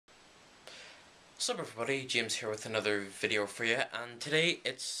What's up everybody, James here with another video for you, and today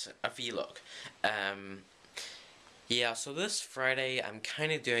it's a vlog. Yeah, so this Friday I'm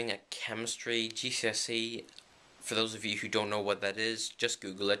kind of doing a chemistry GCSE. For those of you who don't know what that is, just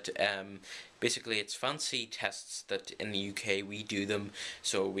Google it. Basically it's fancy tests that in the UK we do them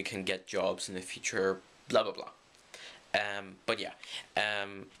so we can get jobs in the future, blah blah blah. But yeah,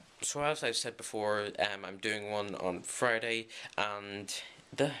 so as I've said before, I'm doing one on Friday, and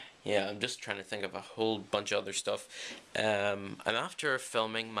I'm just trying to think of a whole bunch of other stuff. I'm after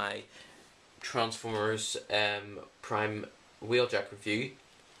filming my Transformers Prime Wheeljack review,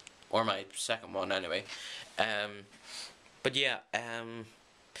 or my second one anyway. But yeah,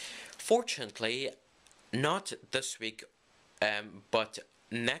 fortunately, not this week, but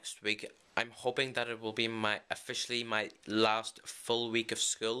next week I'm hoping that it will be officially my last full week of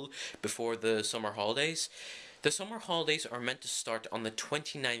school before the summer holidays. The summer holidays are meant to start on the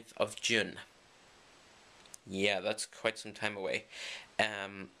 29th of June. Yeah, that's quite some time away.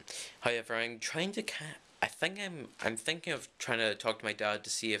 However, I'm trying to I'm thinking of trying to talk to my dad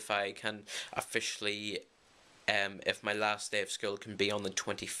to see if I can officially if my last day of school can be on the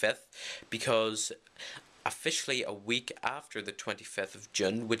 25th, because officially a week after the 25th of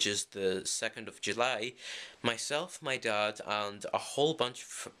June, which is the 2nd of July, myself, my dad, and a whole bunch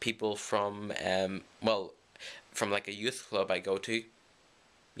of people from, from like a youth club I go to.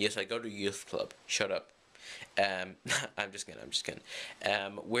 Yes, I go to youth club. Shut up. I'm just kidding.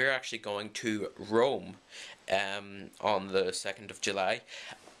 We're actually going to Rome, on the 2nd of July.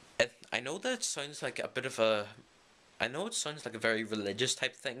 I know that sounds like a bit of a I know it sounds like a very religious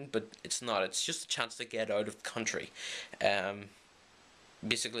type thing, but it's not. It's just a chance to get out of the country.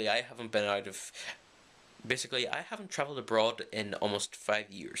 Basically, I haven't been out of... Basically, I haven't travelled abroad in almost 5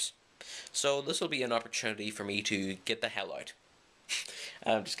 years. So this will be an opportunity for me to get the hell out.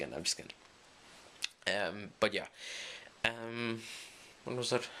 I'm just kidding. But yeah. What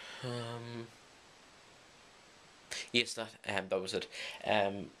was it? Yes, that was it.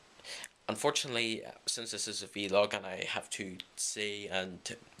 Unfortunately, since this is a vlog and I have to say and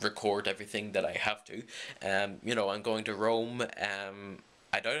record everything that I have to, I'm going to Rome.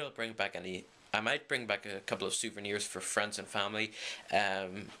 I doubt I'll bring back any. I might bring back a couple of souvenirs for friends and family.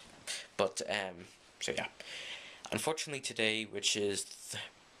 So yeah. Unfortunately today, which is the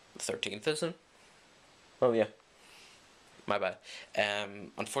 13th, isn't it? Oh yeah. My bad.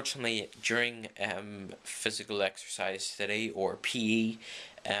 Unfortunately, during physical exercise today, or PE,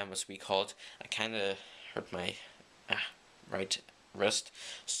 as we call it, I kind of hurt my right wrist.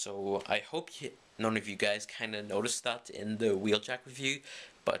 So I hope none of you guys kind of noticed that in the Wheeljack review,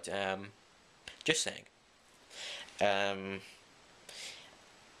 but just saying.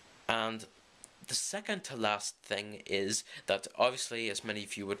 And the second to last thing is that obviously, as many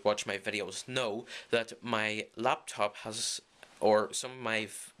of you would watch my videos know, that my laptop has, or some of my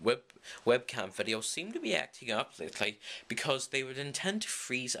webcam videos seem to be acting up lately, because they would intend to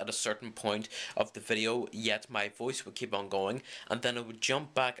freeze at a certain point of the video, yet my voice would keep on going, and then it would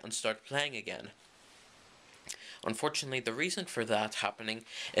jump back and start playing again. Unfortunately, the reason for that happening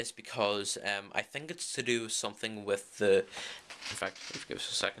is because I think it's to do with something with the... In fact, give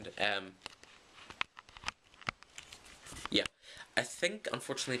us a second. Yeah, I think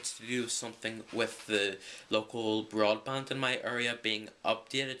unfortunately it's to do with something with the local broadband in my area being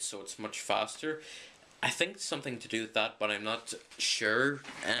updated, so it's much faster. I think it's something to do with that, but I'm not sure.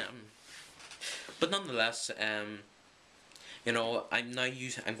 But nonetheless, I'm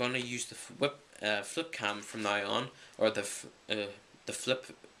going to use the flip cam from now on, or the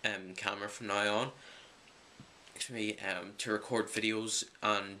flip camera from now on. To record videos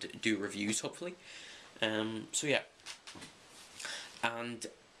and do reviews, hopefully. So yeah. And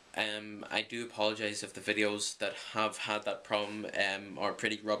I do apologise if the videos that have had that problem are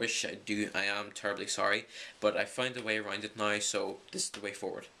pretty rubbish. I am terribly sorry, but I found a way around it now, so this is the way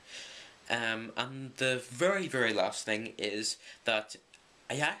forward. And the very, very last thing is that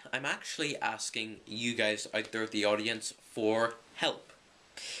I'm actually asking you guys out there, the audience, for help.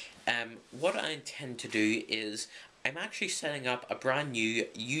 What I intend to do is I'm actually setting up a brand new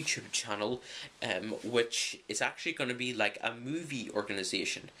YouTube channel, which is actually going to be like a movie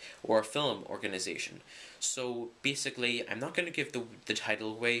organization or a film organization. So basically, I'm not going to give the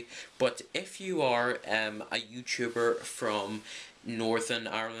title away, but if you are a YouTuber from Northern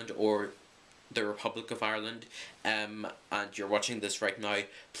Ireland or the Republic of Ireland, and you're watching this right now,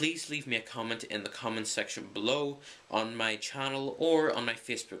 please leave me a comment in the comment section below on my channel or on my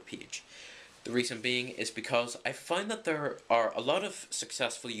Facebook page. The reason being is because I find that there are a lot of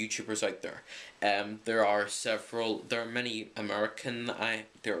successful YouTubers out there. There are many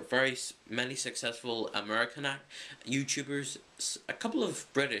there are many successful American YouTubers, a couple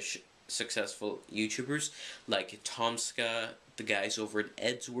of British successful YouTubers, like Tomska, the guys over at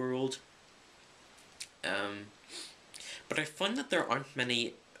Ed's World. But I find that there aren't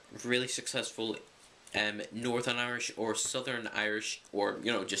many really successful Northern Irish or Southern Irish, or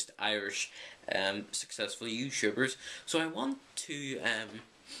just Irish successful YouTubers. So I want to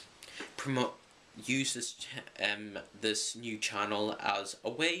promote use this new channel as a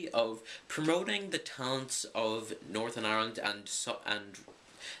way of promoting the talents of Northern Ireland and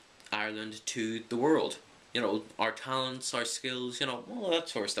Ireland to the world. Our talents, our skills, all that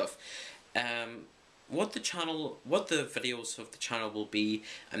sort of stuff. What the videos of the channel will be,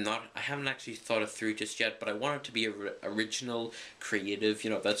 I haven't actually thought it through just yet, but I want it to be original, creative,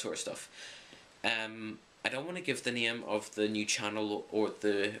 that sort of stuff. I don't want to give the name of the new channel or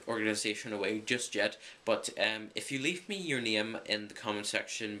the organisation away just yet, but if you leave me your name in the comment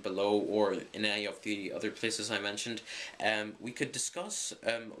section below or in any of the other places I mentioned, we could discuss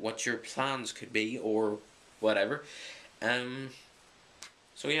what your plans could be or whatever.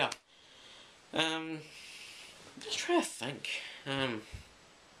 So yeah. Just trying to think. I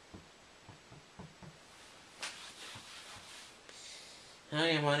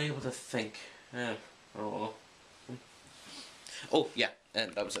am unable to think. Oh yeah,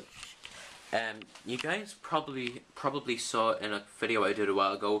 and that was it. You guys probably saw in a video I did a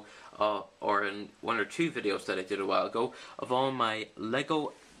while ago, or in one or two videos that I did a while ago, of all my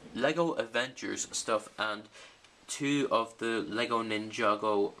Lego Avengers stuff and two of the Lego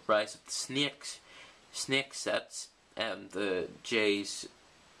Ninjago Rise of the Snake sets, the Jay's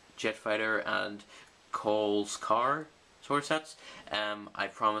Jet Fighter and Cole's car sort of sets. I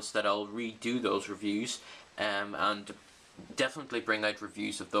promise that I'll redo those reviews and definitely bring out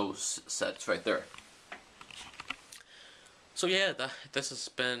reviews of those sets right there. So yeah, that's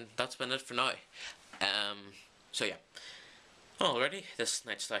been it for now. So yeah. Alrighty, this is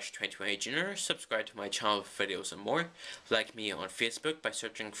Knight/2020 Junior. Subscribe to my channel for videos and more. Like me on Facebook by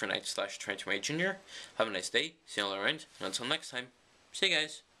searching for Knight/2020 Junior. Have a nice day, see you all around, and until next time, see you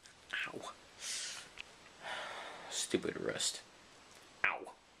guys. Ow. Stupid wrist.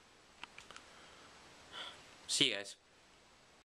 Ow. See you guys.